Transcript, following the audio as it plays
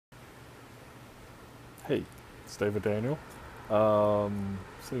Hey, it's David Daniel.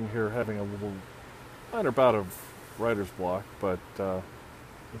 Sitting here having a little minor bout of writer's block, but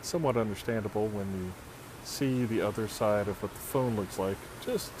it's somewhat understandable when you see the other side of what the phone looks like.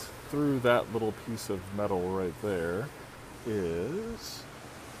 Just through that little piece of metal right there is.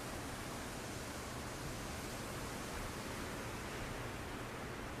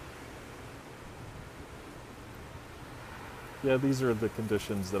 Yeah, these are the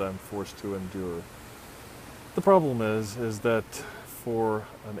conditions that I'm forced to endure. The problem is that for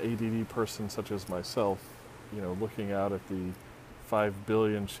an ADD person such as myself, looking out at the 5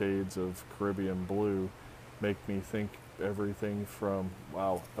 billion shades of Caribbean blue make me think everything from,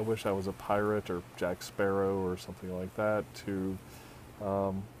 wow, I wish I was a pirate or Jack Sparrow or something like that, to,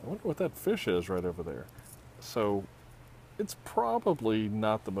 I wonder what that fish is right over there. So it's probably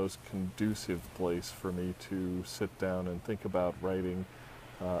not the most conducive place for me to sit down and think about writing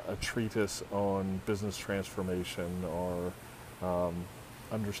a treatise on business transformation or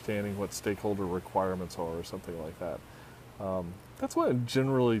understanding what stakeholder requirements are or something like that. That's why I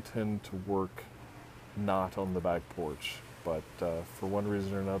generally tend to work not on the back porch. But for one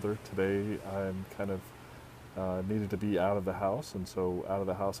reason or another, today I'm kind of needed to be out of the house, and so out of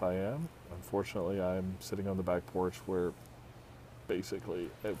the house I am. Unfortunately, I'm sitting on the back porch where basically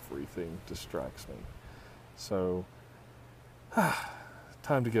everything distracts me. So,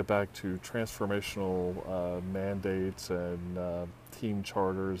 time to get back to transformational mandates and team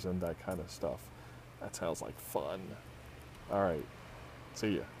charters and that kind of stuff. That sounds like fun. All right,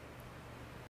 see ya.